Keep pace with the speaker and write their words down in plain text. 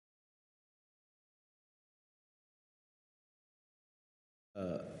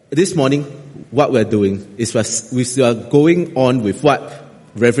this morning, what we're doing is we are going on with what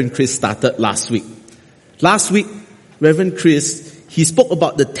Reverend Chris started last week. Last week, Reverend Chris, he spoke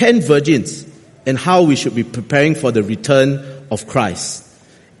about the 10 virgins and how we should be preparing for the return of Christ.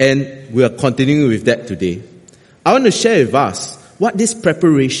 And we are continuing with that today. I want to share with us what this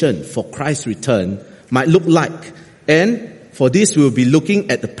preparation for Christ's return might look like. And for this, we'll be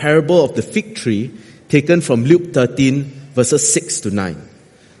looking at the parable of the fig tree taken from Luke 13, verses 6 to 9.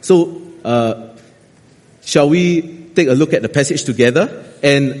 So, shall we take a look at the passage together?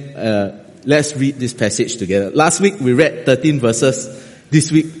 And let's read this passage together. Last week, we read 13 verses.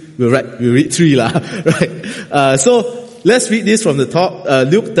 This week, we read 3 right? So, let's read this from the top.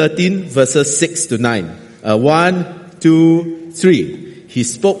 Luke 13, verses 6 to 9. 1, 2, 3. He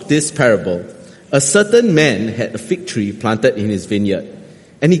spoke this parable. A certain man had a fig tree planted in his vineyard,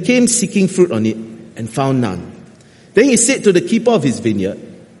 and he came seeking fruit on it and found none. Then he said to the keeper of his vineyard,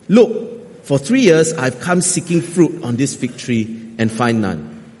 "Look, for 3 years I've come seeking fruit on this fig tree and find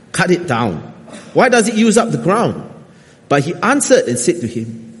none. Cut it down. Why does it use up the ground?" But he answered and said to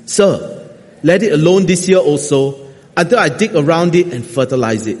him, "Sir, let it alone this year also, until I dig around it and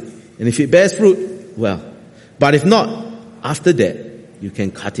fertilize it. And if it bears fruit, well. But if not, after that, you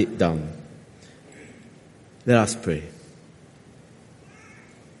can cut it down." Let us pray.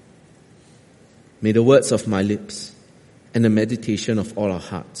 May the words of my lips and the meditation of all our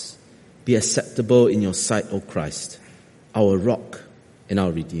hearts be acceptable in your sight, O Christ, our rock and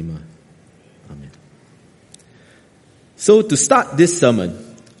our Redeemer. Amen. So to start this sermon,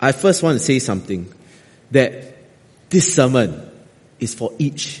 I first want to say something, that this sermon is for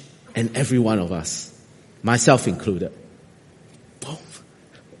each and every one of us, myself included. Boom.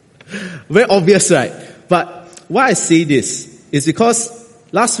 Very obvious, right? But why I say this is because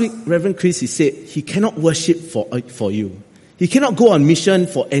last week, Reverend Chris, he said he cannot worship for you. He cannot go on mission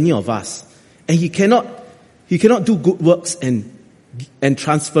for any of us. And he cannot do good works and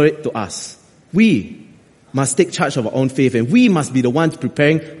transfer it to us. We must take charge of our own faith, and we must be the ones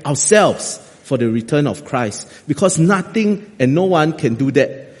preparing ourselves for the return of Christ, because nothing and no one can do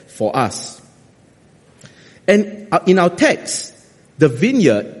that for us. And in our text, the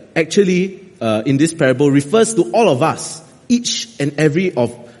vineyard actually in this parable refers to all of us, each and every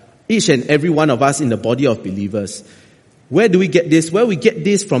one of us in the body of believers. Where do we get this? Well, we get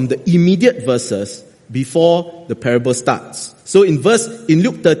this from the immediate verses before the parable starts. So in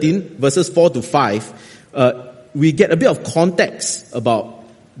Luke 13, verses 4 to 5, we get a bit of context about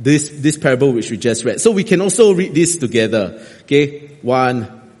this parable which we just read. So we can also read this together. Okay, 1,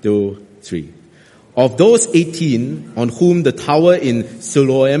 2, 3. Of those 18 on whom the tower in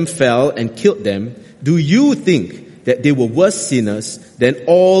Siloam fell and killed them, do you think that they were worse sinners than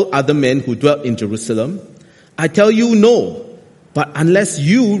all other men who dwelt in Jerusalem? I tell you, no. But unless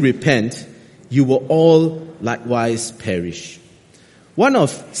you repent, you will all likewise perish.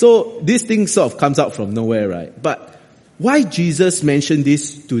 So this thing sort of comes out from nowhere, right? But why Jesus mentioned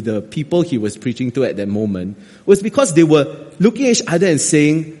this to the people he was preaching to at that moment was because they were looking at each other and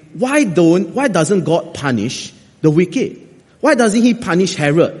saying, why doesn't God punish the wicked? Why doesn't he punish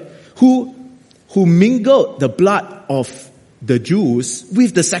Herod, who mingled the blood of the Jews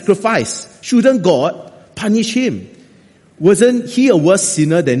with the sacrifice? Shouldn't God punish him? Wasn't he a worse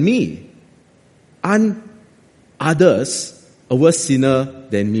sinner than me? Aren't others a worse sinner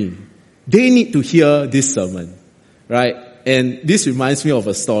than me? They need to hear this sermon, right? And this reminds me of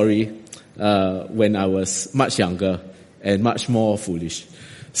a story when I was much younger and much more foolish.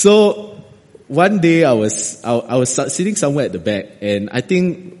 So one day I was sitting somewhere at the back, and I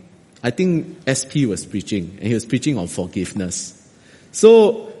think SP was preaching, and he was preaching on forgiveness.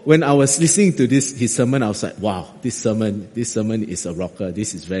 So when I was listening to his sermon, I was like, wow, this sermon is a rocker.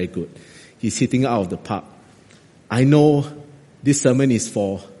 This is very good. He's hitting it out of the park. I know this sermon is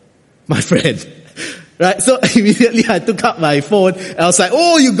for my friend. Right? So immediately I took up my phone and I was like,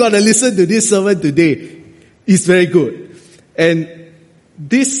 oh, you gotta listen to this sermon today. It's very good. And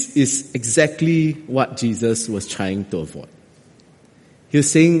this is exactly what Jesus was trying to avoid. He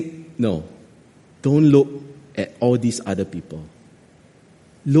was saying, no, don't look at all these other people.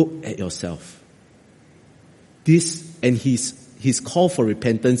 Look at yourself. His call for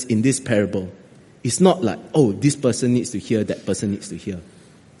repentance in this parable is not like, oh, this person needs to hear, that person needs to hear.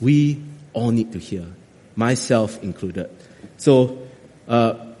 We all need to hear, myself included. So,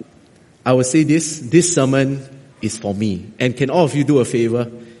 I would say this sermon is for me. And can all of you do a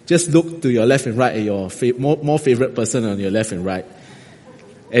favor? Just look to your left and right at your more favorite person on your left and right.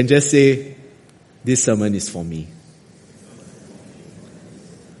 And just say, this sermon is for me.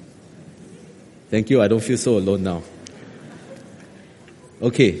 Thank you. I don't feel so alone now.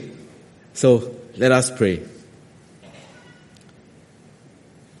 Okay, so let us pray.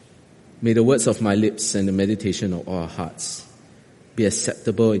 May the words of my lips and the meditation of our hearts be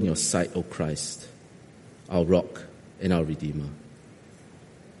acceptable in your sight, O Christ, our rock and our Redeemer.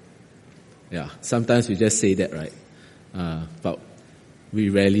 Yeah, sometimes we just say that, right? But we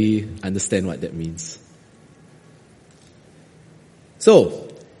rarely understand what that means. So,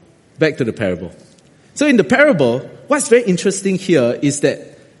 back to the parable. So in the parable, what's very interesting here is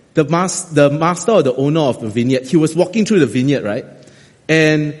that the master or the owner of the vineyard, he was walking through the vineyard, right?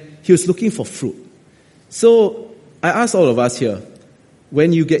 And he was looking for fruit. So I ask all of us here,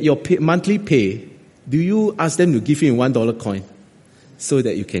 when you get your monthly pay, do you ask them to give you a $1 coin so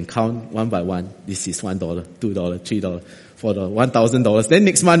that you can count one by one? This is $1, $2, $3, $4, $1,000. Then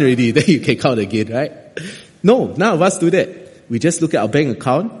next month already, then you can count again, right? No, none of us do that. We just look at our bank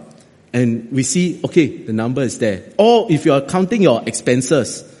account and we see, okay, the number is there. Or if you are counting your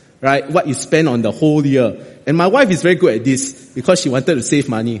expenses, right, what you spend on the whole year. And my wife is very good at this because she wanted to save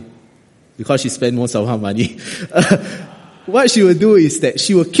money, because she spent most of her money. What she will do is that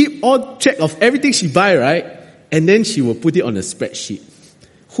she will keep all track of everything she buy, right? And then she will put it on a spreadsheet.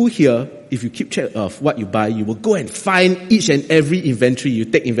 Who here, if you keep track of what you buy, you will go and find each and every inventory. You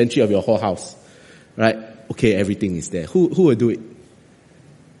take inventory of your whole house, right? Okay, everything is there. Who will do it?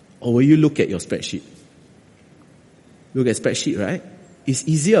 Or will you look at your spreadsheet? Look at spreadsheet, right? It's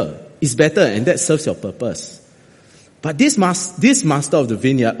easier. It's better, and that serves your purpose. But this master of the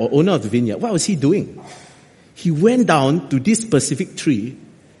vineyard or owner of the vineyard, what was he doing? He went down to this specific tree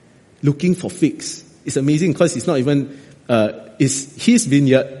looking for figs. It's amazing because it's not even, it's his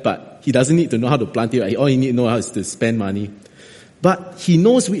vineyard, but he doesn't need to know how to plant it. All he needs to know how is to spend money. But he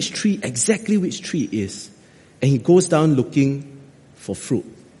knows which tree, exactly which tree it is. And he goes down looking for fruit.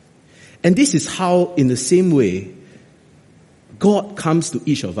 And this is how, in the same way, God comes to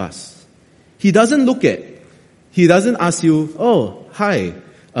each of us. He doesn't ask you, oh, hi,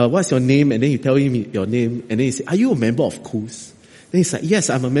 what's your name? And then you tell him your name. And then he say, are you a member of COOS? Then he's like, yes,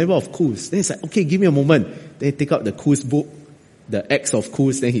 I'm a member of COOS. Then he's like, okay, give me a moment. Then he take out the COOS book, the Acts of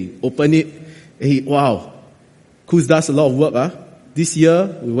COOS. Then he open it. And wow, COOS does a lot of work. This year,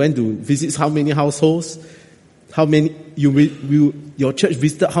 we went to visit how many households? How many, your church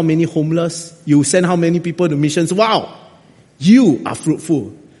visited how many homeless? You send how many people to missions? Wow! You are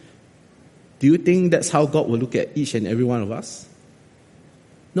fruitful. Do you think that's how God will look at each and every one of us?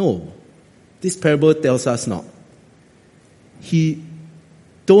 No. This parable tells us not. He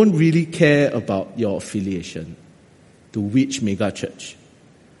don't really care about your affiliation to which mega church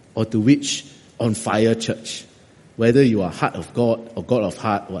or to which on fire church, whether you are Heart of God or God of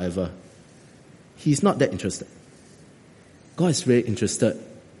Heart, whatever. He's not that interested. God is very interested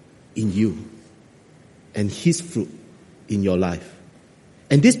in you and His fruit in your life.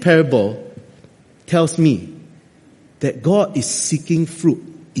 And this parable tells me that God is seeking fruit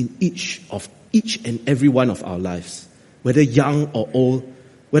in each and every one of our lives, whether young or old,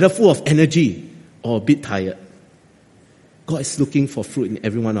 whether full of energy or a bit tired. God is looking for fruit in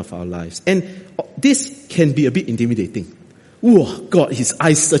every one of our lives. And this can be a bit intimidating. Ooh, God, His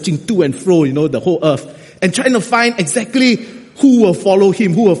eyes searching to and fro, the whole earth, and trying to find exactly who will follow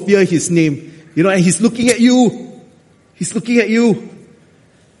Him, who will fear His name. And He's looking at you. He's looking at you.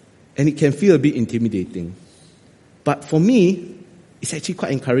 And it can feel a bit intimidating. But for me, it's actually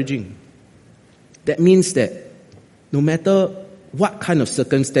quite encouraging. That means that no matter what kind of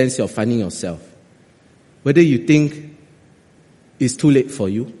circumstance you're finding yourself, whether you think it's too late for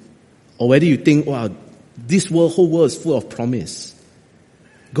you, or whether you think, wow, this whole world is full of promise,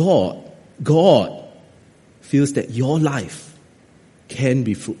 God feels that your life can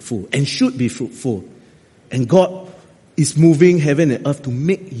be fruitful and should be fruitful. And God is moving heaven and earth to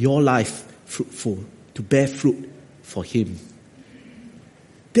make your life fruitful, to bear fruit for Him.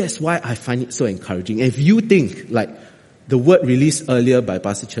 That's why I find it so encouraging. If you think, like the word released earlier by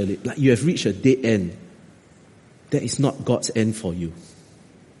Pastor Shirley, like you have reached a dead end, that is not God's end for you.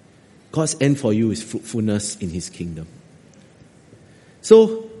 God's end for you is fruitfulness in His kingdom.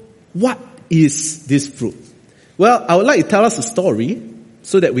 So, what is this fruit? Well, I would like to tell us a story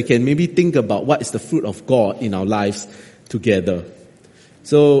so that we can maybe think about what is the fruit of God in our lives together.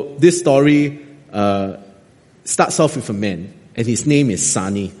 So, this story starts off with a man, and his name is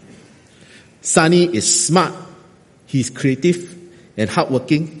Sunny. Sunny is smart, he's creative and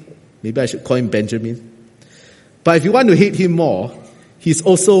hardworking. Maybe I should call him Benjamin. But if you want to hate him more, he's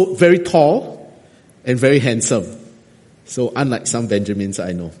also very tall and very handsome. So unlike some Benjamins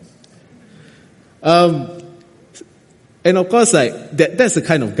I know. And of course, like, that's the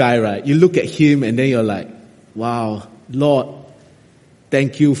kind of guy, right? You look at him and then you're like, wow, Lord,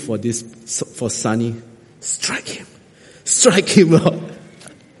 thank you for this, for Sonny. Strike him, Lord.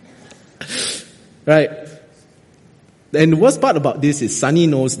 Right? And the worst part about this is Sonny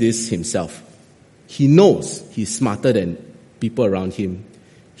knows this himself. He knows he's smarter than people around him.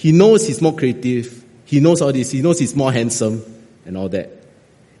 He knows he's more creative. He knows all this. He knows he's more handsome and all that.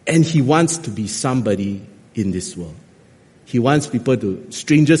 And he wants to be somebody in this world. He wants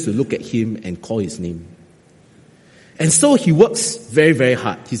strangers to look at him and call his name. And so he works very, very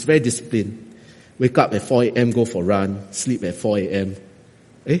hard. He's very disciplined. Wake up at 4 a.m., go for a run, sleep at 4 a.m.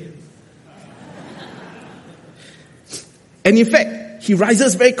 And in fact, he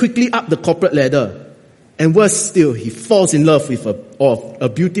rises very quickly up the corporate ladder. And worse still, he falls in love with a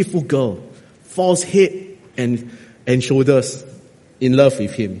beautiful girl, falls head and shoulders in love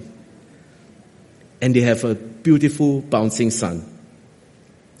with him. And they have a beautiful bouncing son.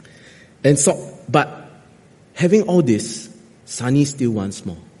 And so, but having all this, Sonny still wants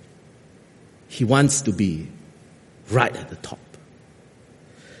more. He wants to be right at the top.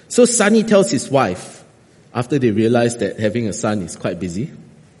 So Sonny tells his wife, after they realize that having a son is quite busy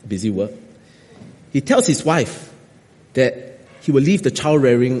work, he tells his wife that he will leave the child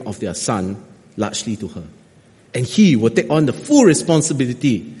rearing of their son largely to her. And he will take on the full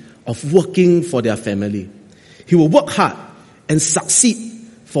responsibility of working for their family. He will work hard and succeed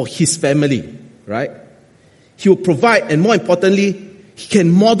for his family, right? He will provide, and more importantly, he can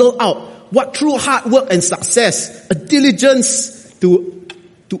model out what true hard work and success, a diligence to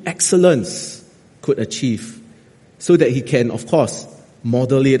excellence could achieve, so that he can, of course,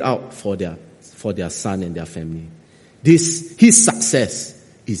 model it out for their son and their family. His success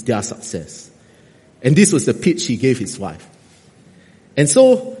is their success. And this was the pitch he gave his wife. And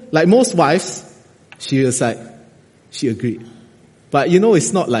so, like most wives, she agreed. But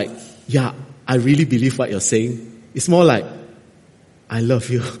it's not like, yeah, I really believe what you're saying. It's more like, I love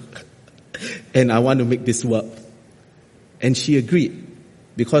you. And I want to make this work. And she agreed.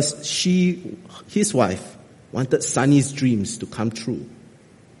 Because his wife, wanted Sonny's dreams to come true.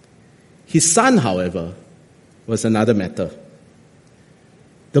 His son, however, was another matter.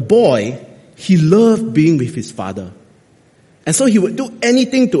 The boy, he loved being with his father. And so he would do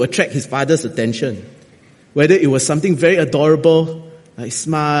anything to attract his father's attention. Whether it was something very adorable, like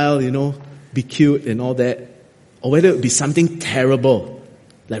smile, be cute and all that. Or whether it would be something terrible,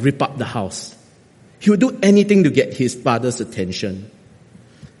 like rip up the house. He would do anything to get his father's attention.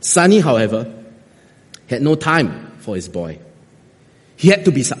 Sonny, however, had no time for his boy. He had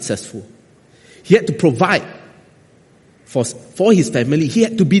to be successful. He had to provide for his family. He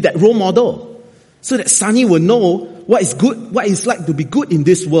had to be that role model so that Sonny will know what is good, what it's like to be good in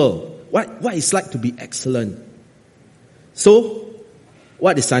this world, what it's like to be excellent. So,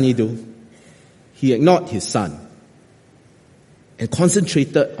 what did Sonny do? He ignored his son and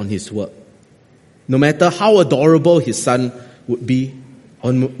concentrated on his work. No matter how adorable his son would be,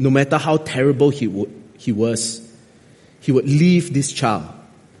 or no matter how terrible he was, he would leave this child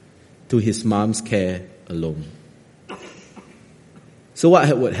to his mom's care alone. So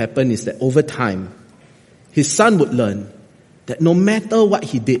what would happen is that over time, his son would learn that no matter what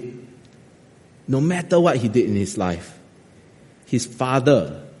he did in his life, his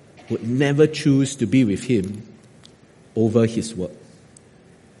father would never choose to be with him over his work.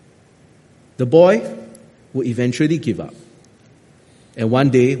 The boy would eventually give up. And one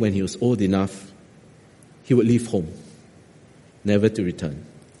day, when he was old enough, he would leave home, never to return.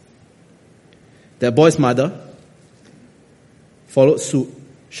 That boy's mother followed suit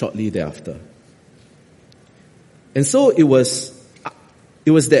shortly thereafter. And so it was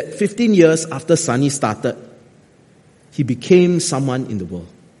that 15 years after Sonny started, he became someone in the world.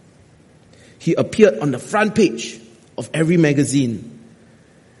 He appeared on the front page of every magazine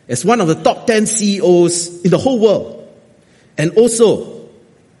as one of the top 10 CEOs in the whole world. And also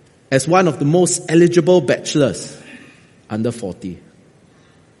as one of the most eligible bachelors under 40.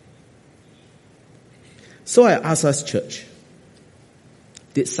 So I ask us, church,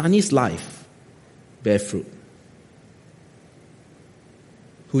 did Sonny's life bear fruit?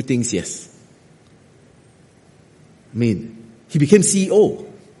 Who thinks yes? He became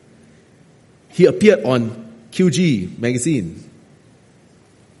CEO. He appeared on QG magazine.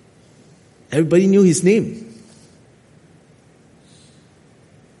 Everybody knew his name.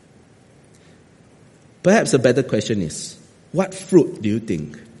 Perhaps a better question is, what fruit do you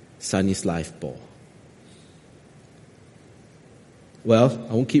think Sonny's life bore? Well,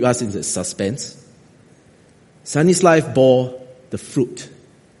 I won't keep us in the suspense. Sonny's life bore the fruit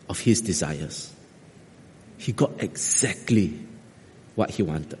of his desires. He got exactly what he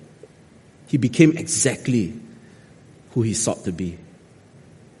wanted. He became exactly who he sought to be.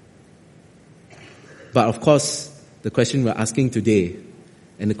 But of course, the question we're asking today,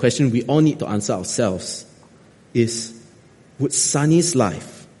 and the question we all need to answer ourselves, is, would Sunny's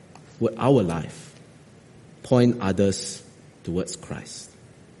life, would our life, point others towards Christ?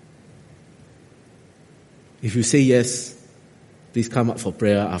 If you say yes, please come up for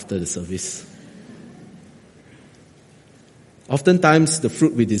prayer after the service. Oftentimes, the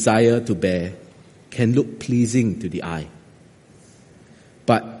fruit we desire to bear can look pleasing to the eye,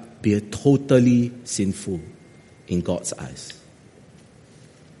 but be totally sinful in God's eyes.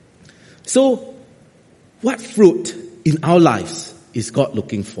 So, what fruit in our lives is God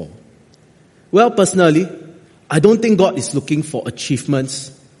looking for? Well, personally, I don't think God is looking for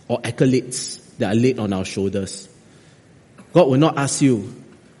achievements or accolades that are laid on our shoulders. God will not ask you,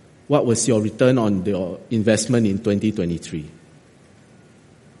 what was your return on your investment in 2023?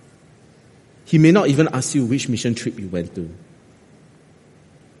 He may not even ask you which mission trip you went to.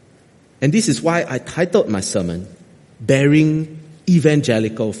 And this is why I titled my sermon, Bearing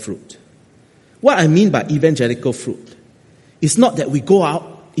Evangelical Fruit. What I mean by evangelical fruit is not that we go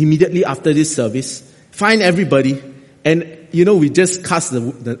out immediately after this service, find everybody, and we just cast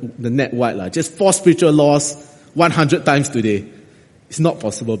the net wide, just 4 spiritual laws 100 times today. It's not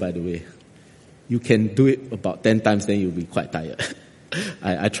possible, by the way. You can do it about 10 times, then you'll be quite tired.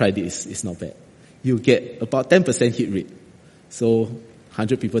 I tried it, it's not bad. You get about 10% hit rate. So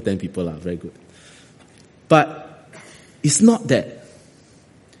 100 people, 10 people are very good. But it's not that.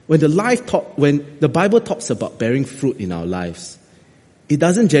 When the Bible talks about bearing fruit in our lives, it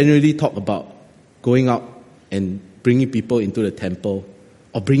doesn't generally talk about going out and bringing people into the temple,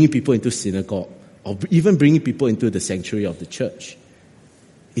 or bringing people into synagogue, or even bringing people into the sanctuary of the church.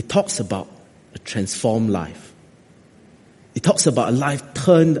 It talks about a transformed life. It talks about a life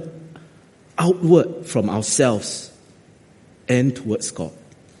turned outward from ourselves and towards God.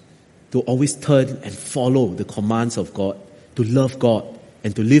 To always turn and follow the commands of God, to love God,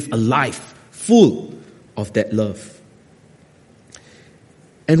 and to live a life full of that love.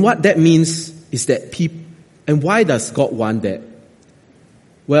 And what that means is that and why does God want that?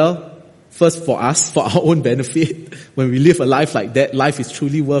 Well, first for us, for our own benefit. When we live a life like that, life is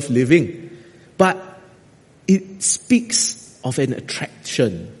truly worth living. But it speaks of an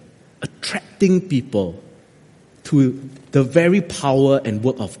attraction, attracting people to the very power and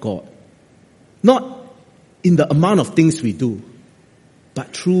work of God. Not in the amount of things we do,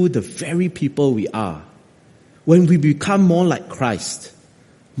 but through the very people we are. When we become more like Christ,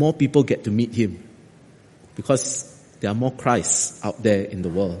 more people get to meet Him, because there are more Christs out there in the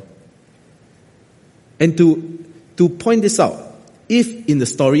world. And to point this out, if in the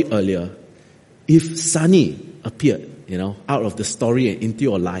story earlier, if Sunny appeared, out of the story and into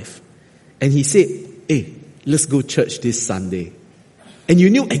your life, and he said, hey, let's go church this Sunday, and you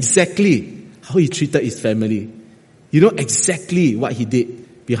knew exactly how he treated his family, you know exactly what he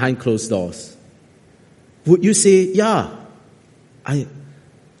did behind closed doors, would you say, yeah,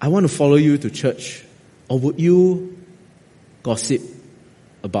 I want to follow you to church? Or would you gossip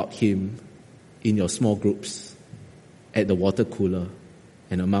about him in your small groups, at the water cooler,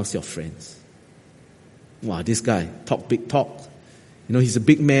 and amongst your friends? Wow, this guy, talk big talk. He's a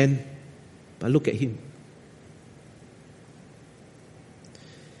big man, but look at him.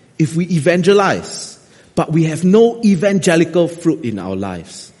 If we evangelize, but we have no evangelical fruit in our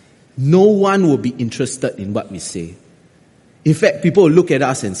lives, no one will be interested in what we say. In fact, people will look at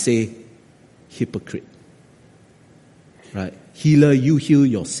us and say, hypocrite. Right? Healer, you heal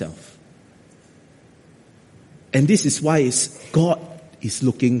yourself. And this is why God is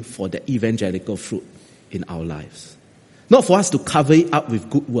looking for the evangelical fruit in our lives. Not for us to cover it up with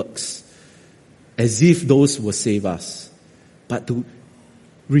good works, as if those will save us, but to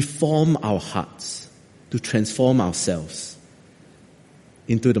reform our hearts, to transform ourselves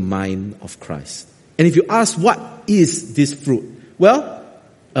into the mind of Christ. And if you ask, what is this fruit? Well,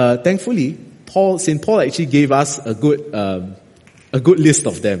 thankfully, St. Paul actually gave us a good list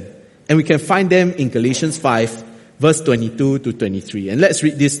of them. And we can find them in Galatians 5, verse 22 to 23. And let's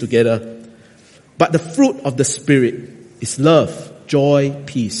read this together. But the fruit of the Spirit is love, joy,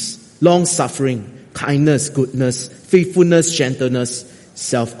 peace, long-suffering, kindness, goodness, faithfulness, gentleness,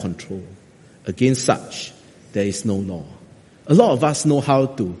 self-control. Against such, there is no law. A lot of us know how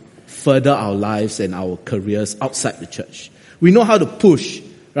to further our lives and our careers outside the church. We know how to push,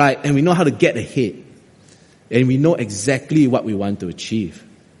 right? And we know how to get ahead. And we know exactly what we want to achieve.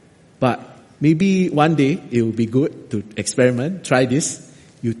 But maybe one day it will be good to experiment, try this.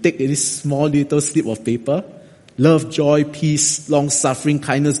 You take this small little slip of paper, love, joy, peace, long-suffering,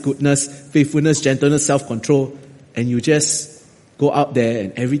 kindness, goodness, faithfulness, gentleness, self-control, and you just go out there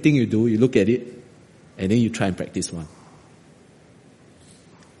and everything you do, you look at it, and then you try and practice one.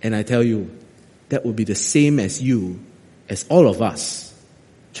 And I tell you, that would be the same as all of us,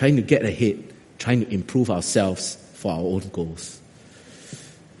 trying to get ahead, trying to improve ourselves for our own goals.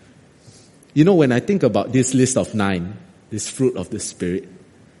 You know, when I think about this list of 9, this fruit of the Spirit,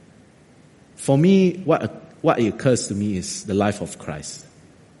 for me, what occurs to me is the life of Christ.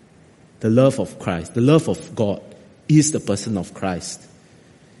 The love of Christ, the love of God is the person of Christ.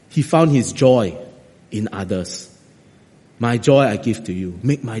 He found his joy in others. My joy I give to you.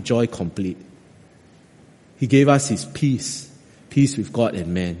 Make my joy complete. He gave us his peace with God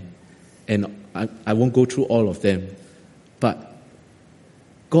and man. And I won't go through all of them. But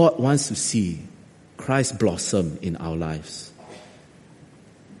God wants to see Christ blossom in our lives.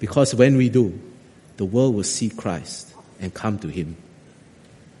 Because when we do, the world will see Christ and come to him.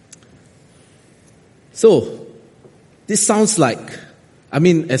 So, this sounds like,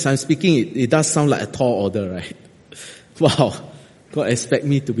 as I'm speaking, it does sound like a tall order, right? Wow, God expect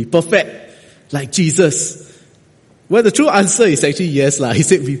me to be perfect, like Jesus. Well, the true answer is actually yes. He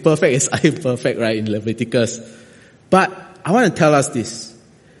said, be perfect as I am perfect, right, in Leviticus. But I want to tell us this,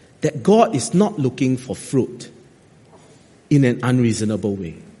 that God is not looking for fruit in an unreasonable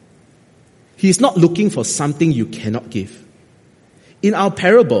way. He is not looking for something you cannot give. In our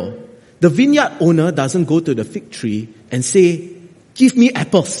parable, the vineyard owner doesn't go to the fig tree and say, give me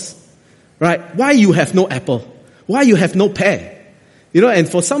apples, right? Why you have no apple? Why you have no pear? And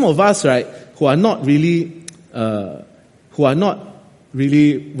for some of us, right, we're not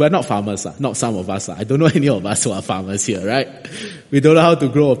farmers, not some of us. I don't know any of us who are farmers here, right? We don't know how to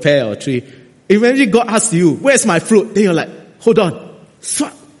grow a pear or tree. Imagine God asks you, where's my fruit? Then you're like, hold on.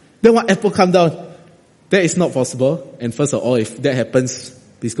 Swat. Then what apple come down? That is not possible. And first of all, if that happens,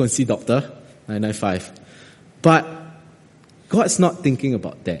 please go and see doctor, 995. But God's not thinking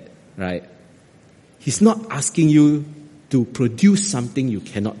about that, right? He's not asking you to produce something you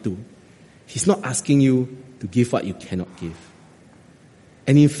cannot do. He's not asking you to give what you cannot give.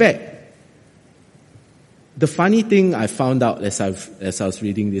 And in fact, the funny thing I found out as I was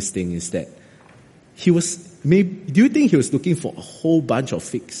reading this thing is that do you think he was looking for a whole bunch of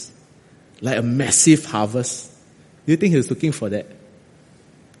figs? Like a massive harvest? Do you think he was looking for that?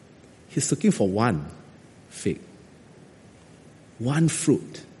 He's looking for one fig. One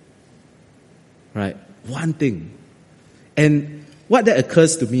fruit. Right? One thing. And what that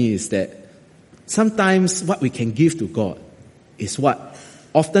occurs to me is that sometimes what we can give to God is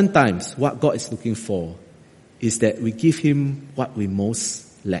oftentimes what God is looking for is that we give him what we most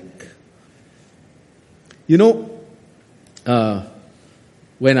lack.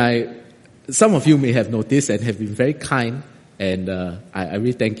 Some of you may have noticed and have been very kind, and I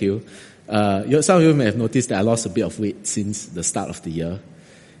really thank you. Some of you may have noticed that I lost a bit of weight since the start of the year.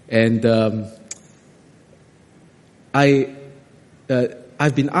 And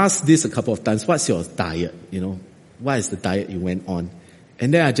I've been asked this a couple of times, what's your diet? What is the diet you went on?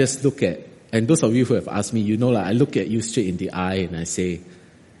 And then I just look at, and those of you who have asked me, I look at you straight in the eye and I say,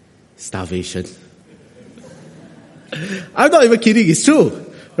 starvation. I'm not even kidding, it's true,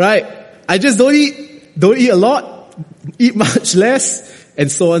 right? I just don't eat a lot, eat much less,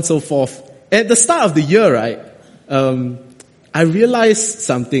 and so on and so forth. At the start of the year, right, I realized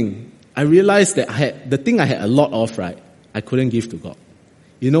something. I realized that the thing I had a lot of, right, I couldn't give to God.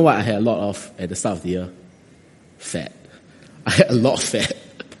 You know what I had a lot of at the start of the year? Fat. I had a lot of fat.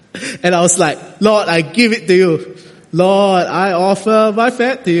 And I was like, Lord, I give it to you. Lord, I offer my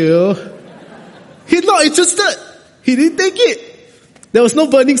fat to you. He's not interested. He didn't take it. There was no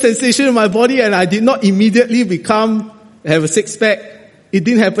burning sensation in my body, and I did not immediately have a six-pack. It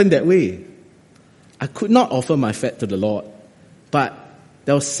didn't happen that way. I could not offer my fat to the Lord. But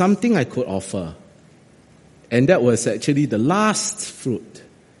there was something I could offer. And that was actually the last fruit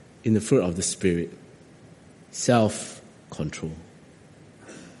in the fruit of the Spirit. Self-control.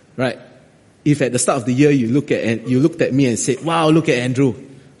 Right? If at the start of the year you looked at me and said, wow, look at Andrew,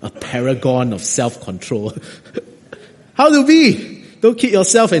 a paragon of self-control. How to be? Don't kid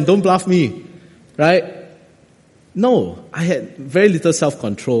yourself and don't bluff me. Right? No, I had very little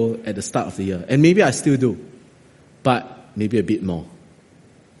self-control at the start of the year. And maybe I still do. But maybe a bit more.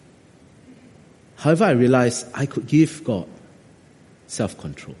 However, I realized I could give God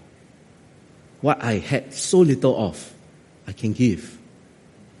self-control. What I had so little of, I can give.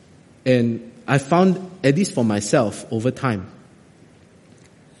 And I found, at least for myself, over time,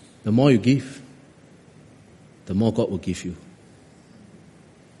 the more you give, the more God will give you.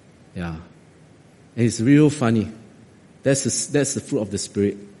 Yeah. And it's real funny. That's the fruit of the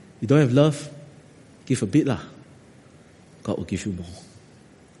Spirit. You don't have love? Give a bit lah. God will give you more.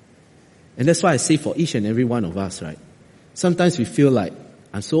 And that's why I say for each and every one of us, right? Sometimes we feel like,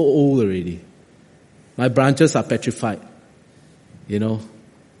 I'm so old already. My branches are petrified.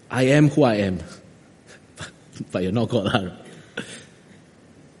 I am who I am. But you're not God, right?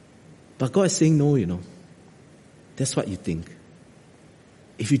 But God is saying no, That's what you think.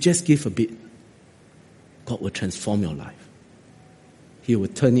 If you just give a bit, God will transform your life. He will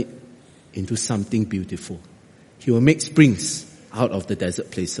turn it into something beautiful. He will make springs out of the desert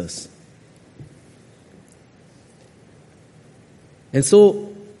places. And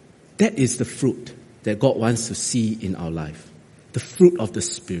so, that is the fruit that God wants to see in our life. The fruit of the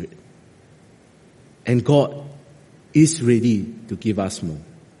Spirit. And God is ready to give us more.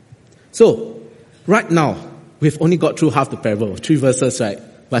 So, right now, we've only got through half the parable. 3 verses, right?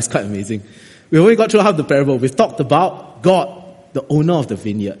 But it's quite amazing. We've only got through half the parable. We've talked about God, the owner of the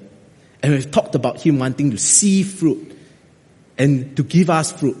vineyard. And we've talked about Him wanting to see fruit and to give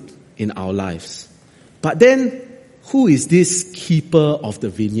us fruit in our lives. But then, who is this keeper of the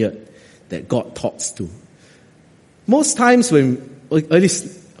vineyard that God talks to? Most times at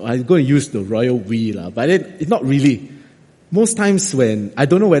least I'm going to use the royal we, but then it's not really. Most times when, I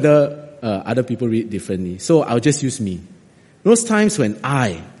don't know whether other people read differently, so I'll just use me. Most times when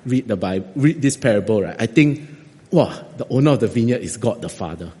I read the Bible, read this parable, right, I think, the owner of the vineyard is God the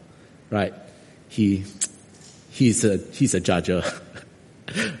Father, right? He's a judger,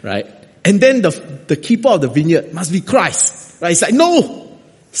 right? And then the keeper of the vineyard must be Christ, right? It's like, no,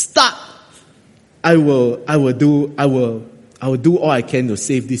 start. I will do all I can to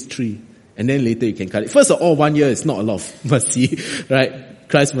save this tree, and then later you can cut it. First of all, 1 year is not a lot of mercy, right?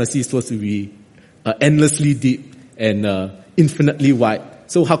 Christ's mercy is supposed to be endlessly deep and infinitely wide.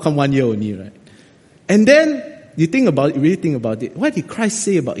 So how come 1 year only, right? And then you really think about it. What did Christ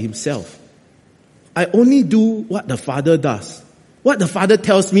say about Himself? I only do what the Father does. What the Father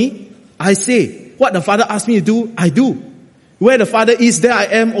tells me, I say. What the Father asks me to do, I do. Where the Father is, there I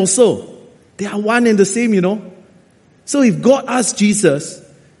am also. They are one and the same, So if God asked Jesus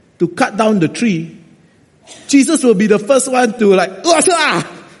to cut down the tree, Jesus will be the first one to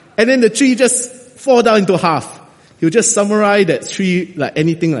and then the tree just fall down into half. He'll just summarize that tree like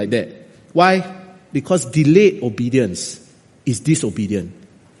anything like that. Why? Because delayed obedience is disobedient.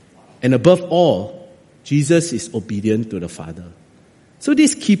 And above all, Jesus is obedient to the Father. So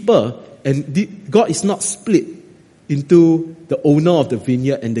this keeper, and God is not split into the owner of the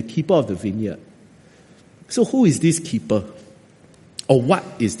vineyard and the keeper of the vineyard. So who is this keeper? Or what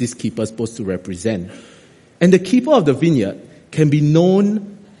is this keeper supposed to represent? And the keeper of the vineyard can be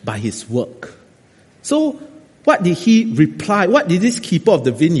known by his work. So what did he reply? What did this keeper of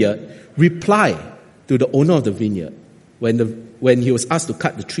the vineyard reply to the owner of the vineyard when he was asked to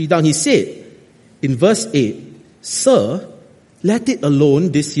cut the tree down? He said in verse 8, "Sir, let it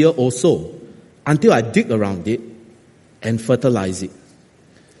alone this year also, until I dig around it and fertilize it."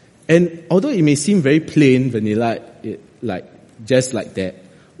 And although it may seem very plain vanilla, just like that,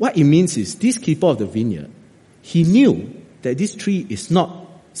 what it means is this keeper of the vineyard, he knew that this tree is not,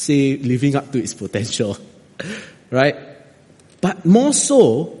 say, living up to its potential, right? But more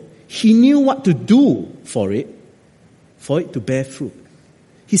so, he knew what to do for it to bear fruit.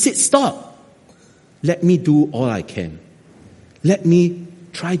 He said, "Stop. Let me do all I can. Let me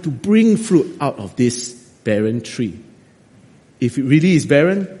try to bring fruit out of this barren tree. If it really is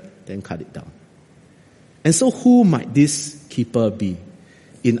barren, then cut it down." And so who might this keeper be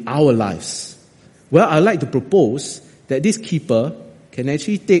in our lives? Well, I'd like to propose that this keeper can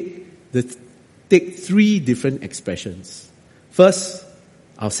actually take 3 different expressions. First,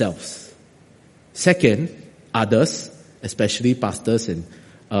 ourselves. Second, others, especially pastors and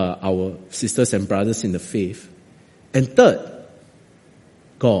our sisters and brothers in the faith. And third,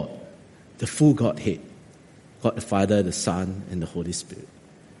 God, the full Godhead. God the Father, the Son, and the Holy Spirit.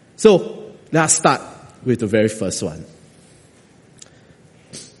 So, let's start with the very first one.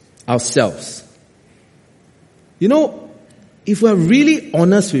 Ourselves. If we're really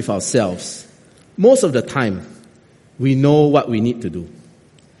honest with ourselves, most of the time, we know what we need to do.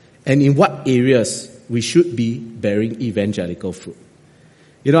 And in what areas we should be bearing evangelical fruit.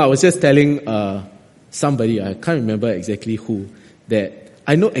 I was just telling somebody, I can't remember exactly who, that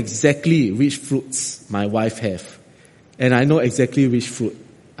I know exactly which fruits my wife have. And I know exactly which fruit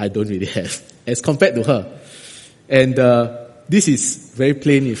I don't really have, as compared to her. And this is very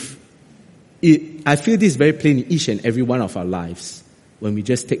plain I feel this is very plain in each and every one of our lives when we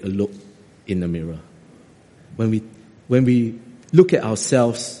just take a look in the mirror. When we look at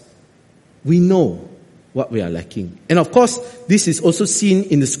ourselves, we know what we are lacking. And of course, this is also seen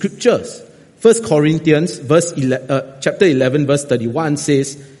in the scriptures. 1 Corinthians chapter 11 verse 31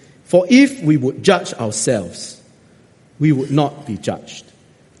 says, For if we would judge ourselves, we would not be judged.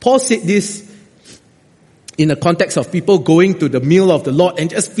 Paul said this in the context of people going to the meal of the Lord and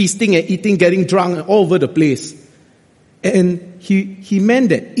just feasting and eating, getting drunk all over the place. And he meant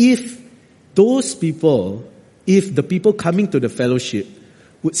that if the people coming to the fellowship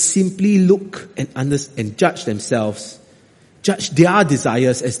would simply look and judge themselves, judge their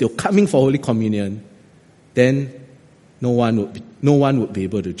desires as they're coming for Holy Communion, then no one would be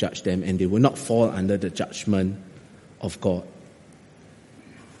able to judge them, and they will not fall under the judgment of God.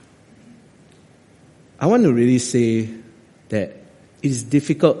 I want to really say that it is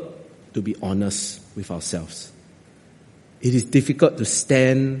difficult to be honest with ourselves. It is difficult to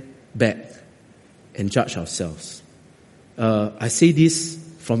stand back and judge ourselves. I say this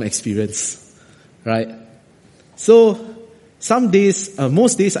from experience, right? So some days,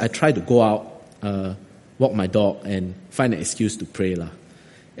 most days I try to go out, walk my dog and find an excuse to pray lah.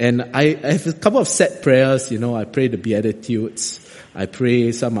 And I have a couple of set prayers, I pray the Beatitudes, I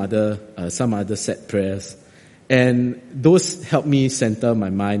pray some other set prayers. And those help me center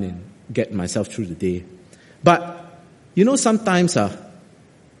my mind and get myself through the day. But, sometimes,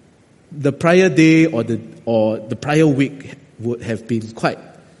 the prior day or the prior week would have been quite,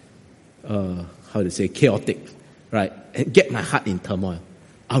 chaotic, right? And get my heart in turmoil.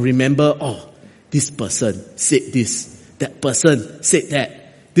 I'll remember, this person said this, that person said that,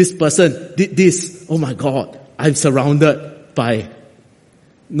 this person did this. Oh my God, I'm surrounded by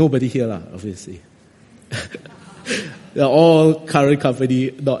nobody here lah, obviously. They're all current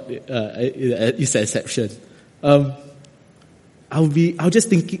company, not is an exception. I'll just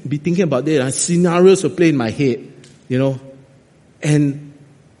be thinking about it, and scenarios will play in my head, and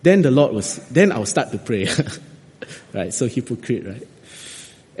then then I'll start to pray. Right, so hypocrite, right?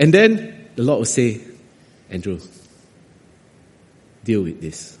 And then the Lord will say, Andrew, deal with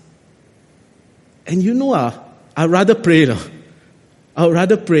this. And I'd rather pray. I'd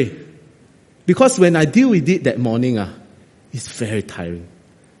rather pray. Because when I deal with it that morning, it's very tiring.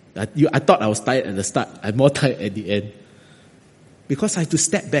 I thought I was tired at the start. I'm more tired at the end. Because I have to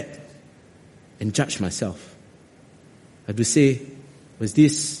step back and judge myself. I have to say, was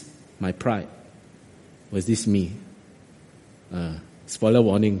this my pride? Was this me? Spoiler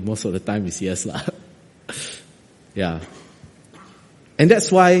warning, most of the time is yes lah. Yeah. And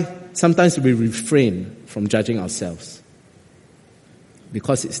that's why sometimes we refrain from judging ourselves.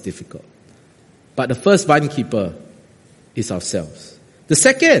 Because it's difficult. But the first vine keeper is ourselves. The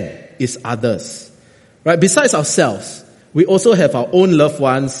second is others. Right? Besides ourselves, we also have our own loved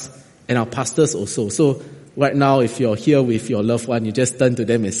ones and our pastors also. So right now, if you're here with your loved one, you just turn to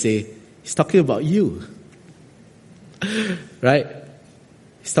them and say, he's talking about you. Right?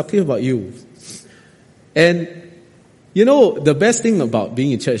 He's talking about you. And the best thing about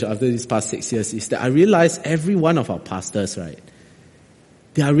being in church after these past 6 years is that I realize every one of our pastors, right,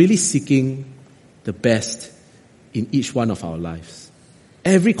 they are really seeking the best in each one of our lives.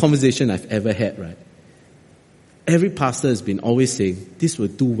 Every conversation I've ever had, right, every pastor has been always saying, this will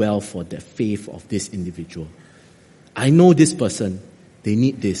do well for the faith of this individual. I know this person, they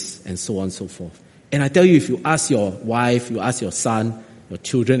need this, and so on and so forth. And I tell you, if you ask your wife, you ask your son, your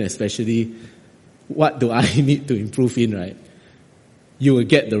children especially, what do I need to improve in, right? You will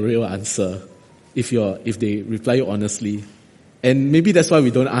get the real answer if they reply you honestly. And maybe that's why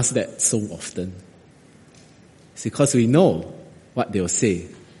we don't ask that so often. It's because we know what they'll say.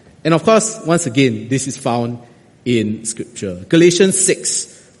 And of course, once again, this is found in Scripture. Galatians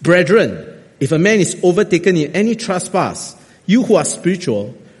 6, Brethren, if a man is overtaken in any trespass, you who are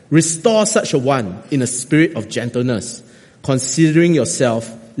spiritual, restore such a one in a spirit of gentleness, considering yourself,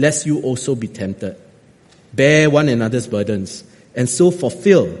 lest you also be tempted. Bear one another's burdens, and so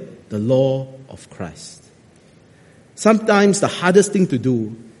fulfill the law of Christ. Sometimes the hardest thing to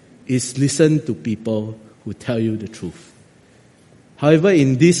do is listen to people who tell you the truth. However,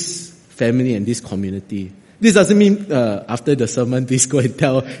 in this family and this community, this doesn't mean after the sermon, please go and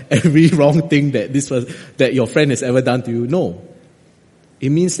tell every wrong thing that your friend has ever done to you. No. It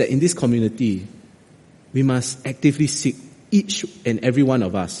means that in this community, we must actively seek, each and every one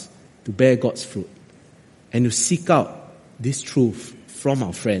of us, to bear God's fruit and to seek out this truth from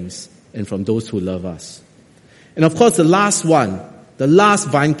our friends and from those who love us. And of course, the last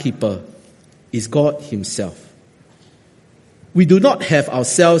vine keeper is God Himself. We do not have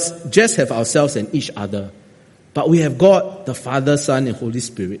ourselves and each other, but we have God, the Father, Son, and Holy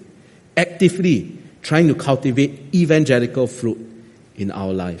Spirit, actively trying to cultivate evangelical fruit in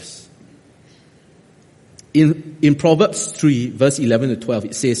our lives. In Proverbs 3, verse 11 to 12,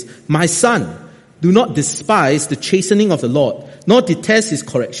 it says, My son, Do not despise the chastening of the Lord, nor detest his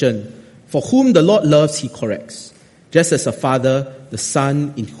correction. For whom the Lord loves, he corrects, just as a father, the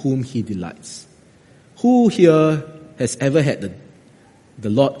son in whom he delights. Who here has ever had the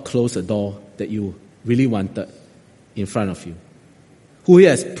Lord close a door that you really wanted in front of you? Who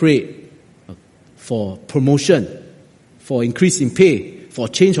here has prayed for promotion, for increase in pay, for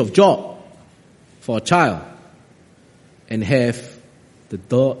change of job, for a child, and have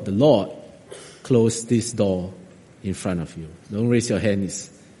the Lord close this door in front of you? Don't raise your hand.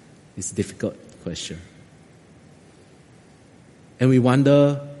 It's a difficult question. And we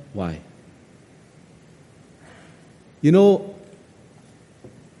wonder why. You know,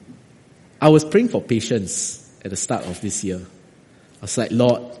 I was praying for patience at the start of this year. I was like,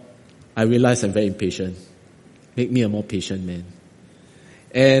 Lord, I realize I'm very impatient. Make me a more patient man.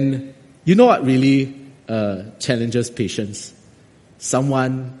 And you know what really challenges patience?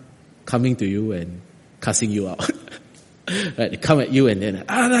 Someone coming to you and cussing you out. Right? They come at you and then,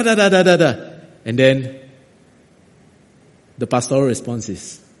 and then the pastoral response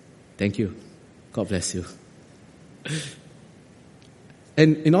is, thank you. God bless you.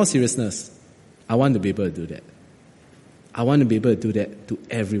 And in all seriousness, I want to be able to do that. I want to be able to do that to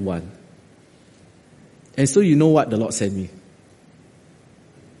everyone. And so you know what the Lord sent me?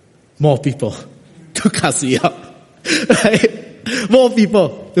 More people to cuss me out. Right? More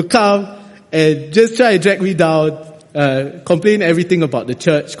people to come and just try to drag me down, complain everything about the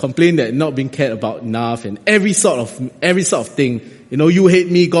church, complain that not being cared about enough, and every sort of thing. You know, you hate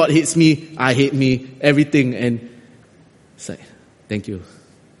me, God hates me, I hate me, everything. And it's like, thank you.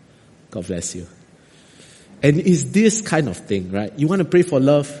 God bless you. And it's this kind of thing, right? You want to pray for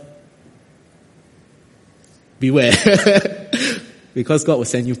love? Beware. Because God will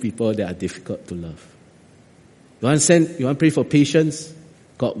send you people that are difficult to love. You want to pray for patience?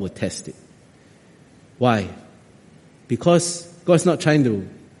 God will test it. Why? Because God's not trying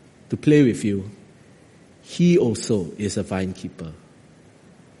to play with you. He also is a vine keeper.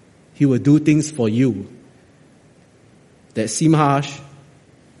 He will do things for you that seem harsh,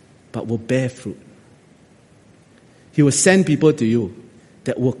 but will bear fruit. He will send people to you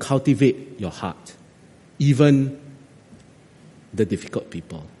that will cultivate your heart, even the difficult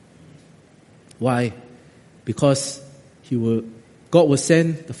people. Why? Because God will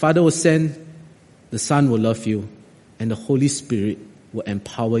send, the Father will send, the Son will love you, and the Holy Spirit will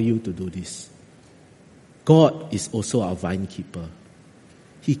empower you to do this. God is also our vine keeper.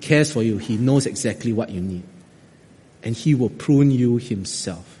 He cares for you. He knows exactly what you need. And He will prune you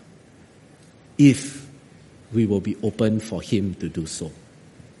Himself if we will be open for Him to do so.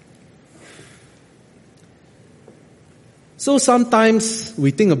 So sometimes we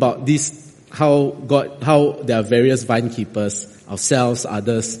think about this, how there are various vine keepers, ourselves,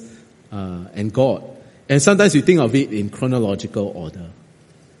 others, and God. And sometimes we think of it in chronological order.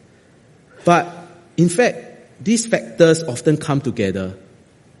 But in fact, these factors often come together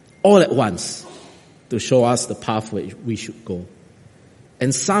all at once to show us the path where we should go.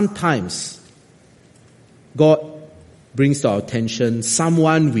 And sometimes God brings to our attention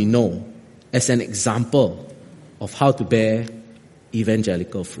someone we know as an example of how to bear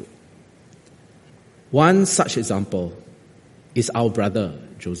evangelical fruit. One such example is our brother,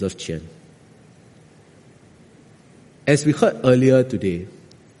 Joseph Chen. As we heard earlier today,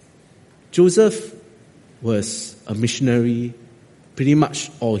 Joseph was a missionary pretty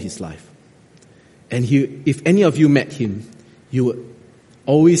much all his life. And if any of you met him, you would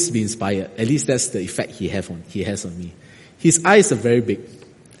always be inspired. At least that's the effect he has on me. His eyes are very big.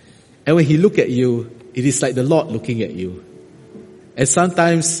 And when he looks at you, it is like the Lord looking at you. And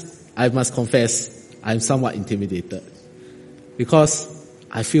sometimes, I must confess, I'm somewhat intimidated. Because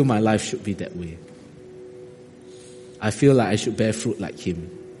I feel my life should be that way. I feel like I should bear fruit like him.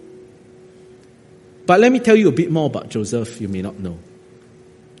 But let me tell you a bit more about Joseph you may not know.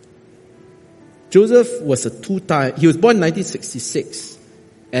 Joseph was he was born in 1966.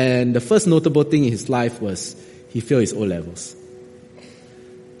 And the first notable thing in his life was he failed his O-levels.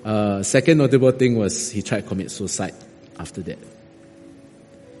 Second notable thing was he tried to commit suicide after that.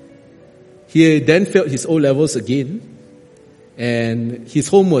 He then failed his O-levels again, and his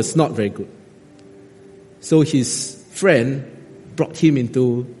home was not very good. So his friend brought him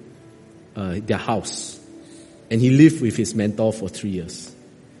into their house, and he lived with his mentor for 3 years.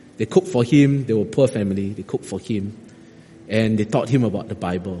 They cooked for him. They were a poor family. They cooked for him, and they taught him about the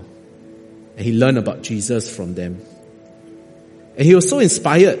Bible, and he learned about Jesus from them. And he was so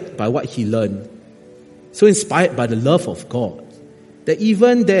inspired by what he learned, so inspired by the love of God, that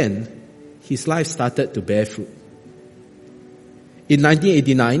even then, his life started to bear fruit. In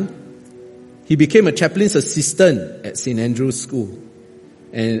 1989, He became a chaplain's assistant at St. Andrew's School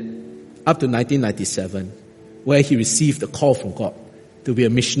and up to 1997, where he received a call from God to be a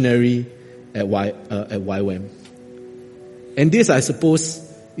missionary at YWAM. And this, I suppose,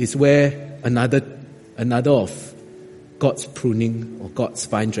 is where another of God's pruning or God's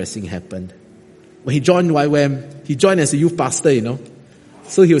vine dressing happened. When he joined YWAM, he joined as a youth pastor,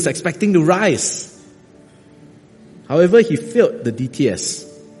 So he was expecting to rise. However, he failed the DTS,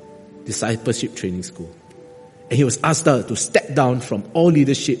 Discipleship Training School. And he was asked to step down from all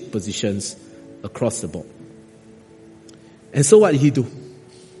leadership positions across the board. And so what did he do?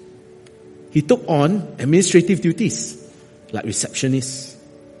 He took on administrative duties like receptionist,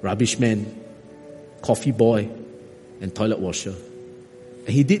 rubbish man, coffee boy, and toilet washer. And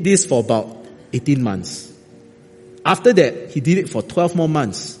he did this for about 18 months. After that, he did it for 12 more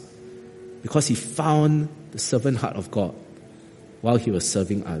months because he found the servant heart of God while he was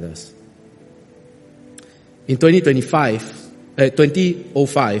serving others. In 2005,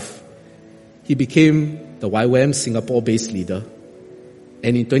 he became the YWAM Singapore-based leader.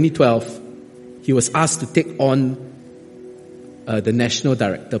 And in 2012, he was asked to take on the national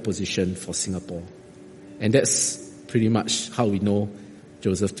director position for Singapore. And that's pretty much how we know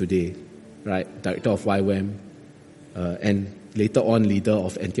Joseph today, right? Director of YWAM, and later on leader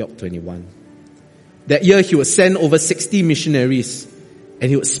of Antioch 21. That year he would send over 60 missionaries,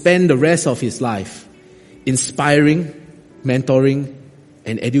 and he would spend the rest of his life inspiring, mentoring,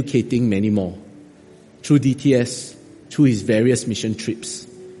 and educating many more through DTS, through his various mission trips.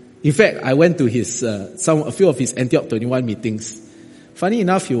 In fact, I went to a few of his Antioch 21 meetings. Funny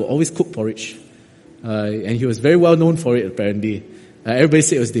enough, he would always cook porridge. And he was very well known for it, apparently. Everybody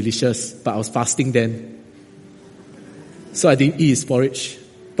said it was delicious, but I was fasting then. So I didn't eat his porridge.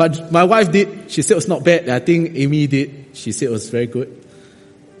 But my wife did. She said it was not bad. I think Amy did. She said it was very good.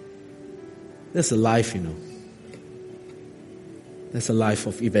 That's a life, That's a life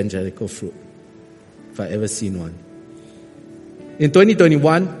of evangelical fruit, if I ever seen one. In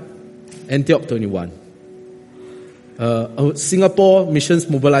 2021, Antioch 21, a Singapore Missions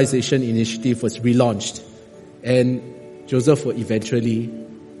Mobilization Initiative was relaunched, and Joseph would eventually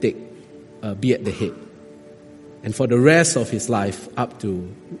be at the head. And for the rest of his life, up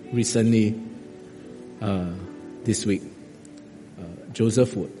to recently, this week,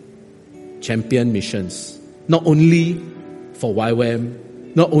 Joseph would champion missions, not only for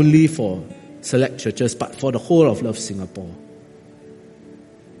YWAM, not only for select churches, but for the whole of Love Singapore.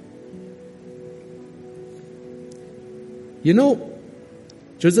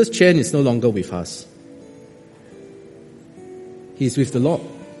 Joseph Chen is no longer with us. He's with the Lord.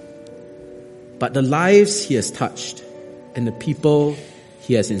 But the lives he has touched and the people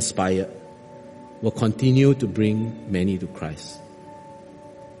he has inspired will continue to bring many to Christ.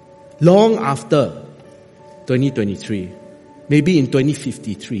 Long after 2023, maybe in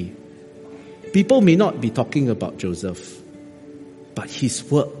 2053, people may not be talking about Joseph, but his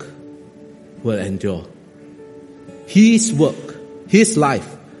work will endure. His work, his life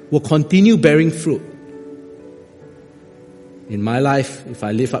will continue bearing fruit. In my life, if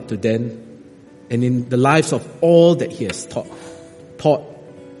I live up to then, and in the lives of all that he has taught,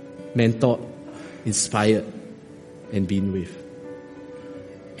 mentored, inspired, and been with.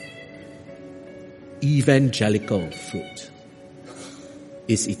 Evangelical fruit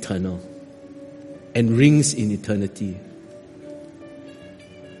is eternal and rings in eternity.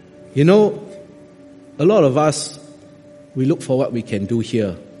 A lot of us, we look for what we can do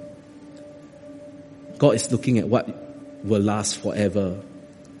here. God is looking at what will last forever.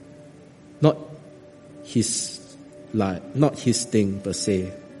 Not his life, not his thing per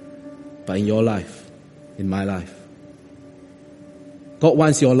se, but in your life, in my life. God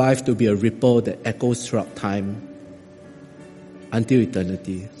wants your life to be a ripple that echoes throughout time until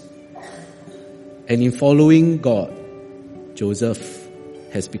eternity. And in following God, Joseph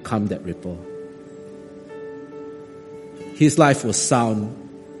has become that ripple. His life was sound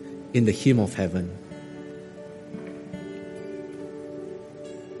in the hymn of heaven.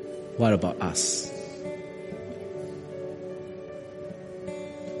 What about us?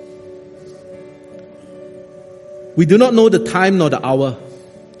 We do not know the time nor the hour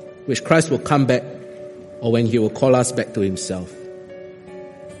which Christ will come back or when he will call us back to himself.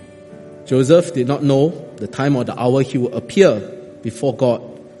 Joseph did not know the time or the hour he will appear before God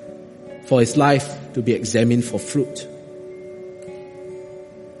for his life to be examined for fruit.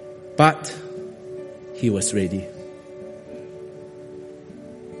 But he was ready.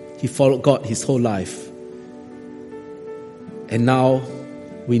 He followed God his whole life. And now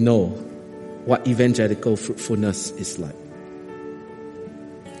we know what evangelical fruitfulness is like.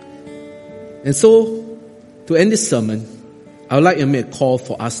 And so, to end this sermon, I would like to make a call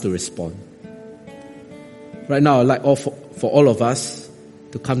for us to respond. Right now, I would like for all of us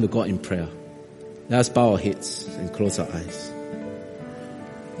to come to God in prayer. Let us bow our heads and close our eyes.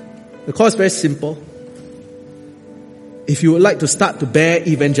 The call is very simple. If you would like to start to bear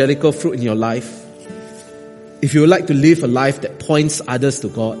evangelical fruit in your life, if you would like to live a life that points others to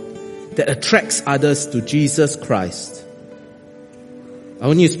God, that attracts others to Jesus Christ, I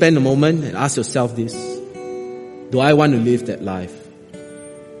want you to spend a moment and ask yourself this: do I want to live that life?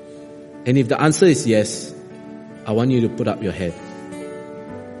 And if the answer is yes, I want you to put up your head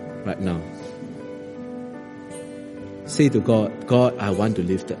right now. Say to God, God, I want to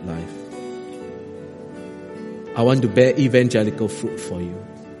live that life. I want to bear evangelical fruit for you.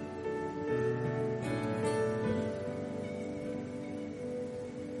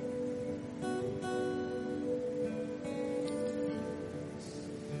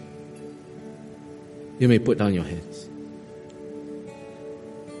 You may put down your heads.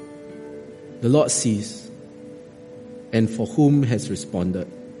 The Lord sees, and for whom has responded,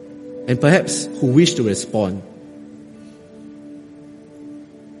 and perhaps who wish to respond,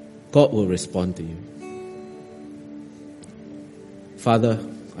 God will respond to you. Father,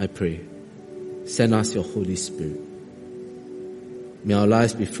 I pray, send us your Holy Spirit. May our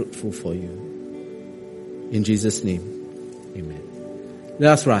lives be fruitful for you. In Jesus' name, amen.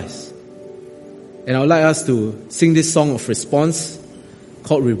 Let us rise. And I would like us to sing this song of response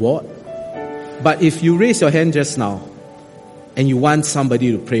called Reward. But if you raise your hand just now and you want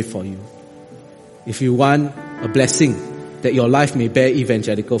somebody to pray for you, if you want a blessing that your life may bear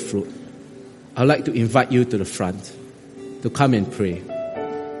evangelical fruit, I would like to invite you to the front to come and pray.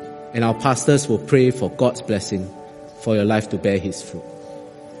 And our pastors will pray for God's blessing for your life to bear His fruit.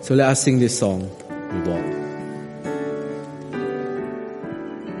 So let us sing this song, Reward.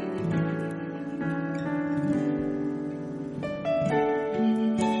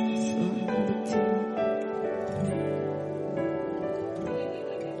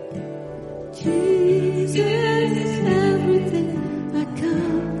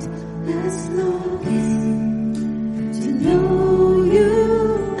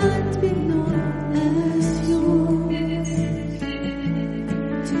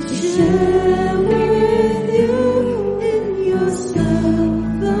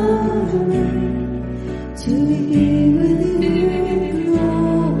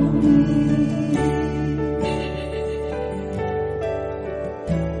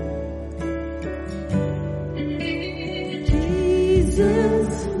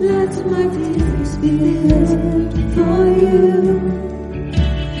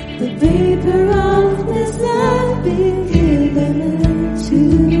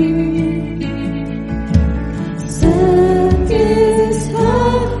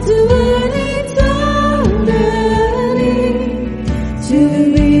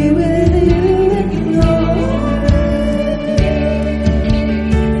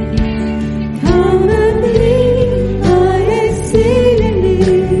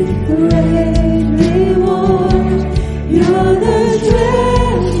 Your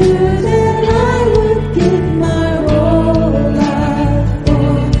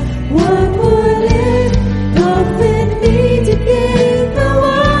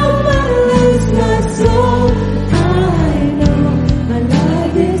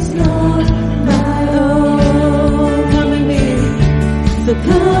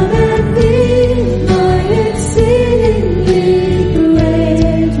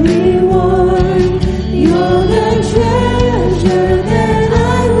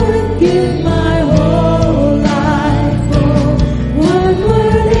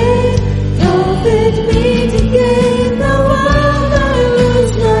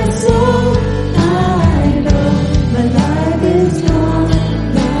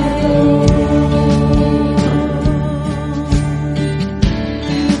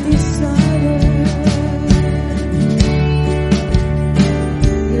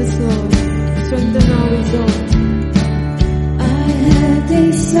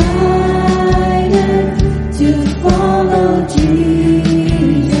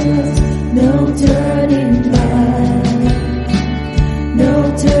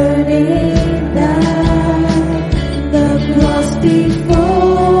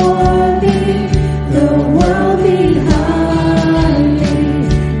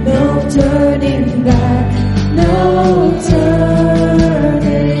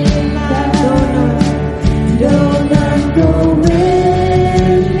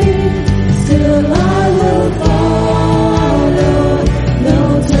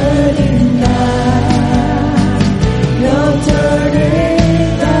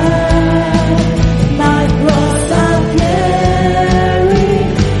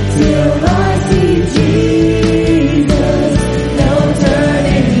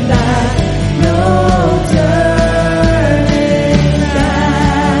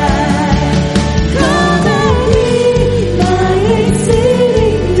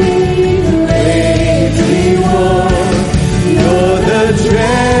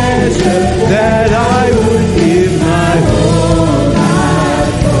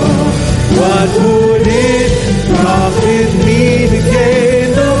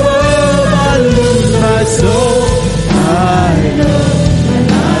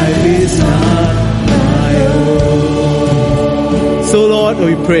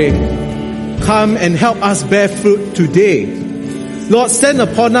pray, come and help us bear fruit today. Lord, send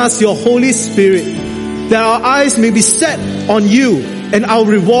upon us your Holy Spirit, that our eyes may be set on you and our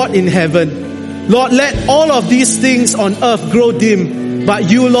reward in heaven. Lord, let all of these things on earth grow dim, but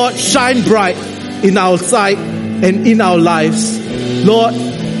you, Lord, shine bright in our sight and in our lives. Lord,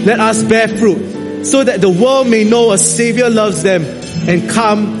 let us bear fruit so that the world may know a Savior loves them and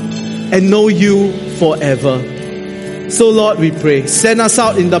come and know you forever. So Lord, we pray, send us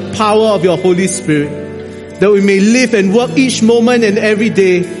out in the power of your Holy Spirit, that we may live and work each moment and every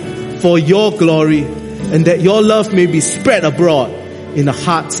day for your glory, and that your love may be spread abroad in the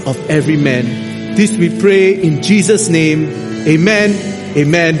hearts of every man. This we pray in Jesus' name. Amen,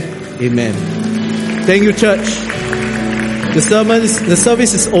 amen, amen. Thank you, church. The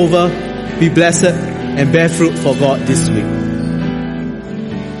service is over. Be blessed and bear fruit for God this week.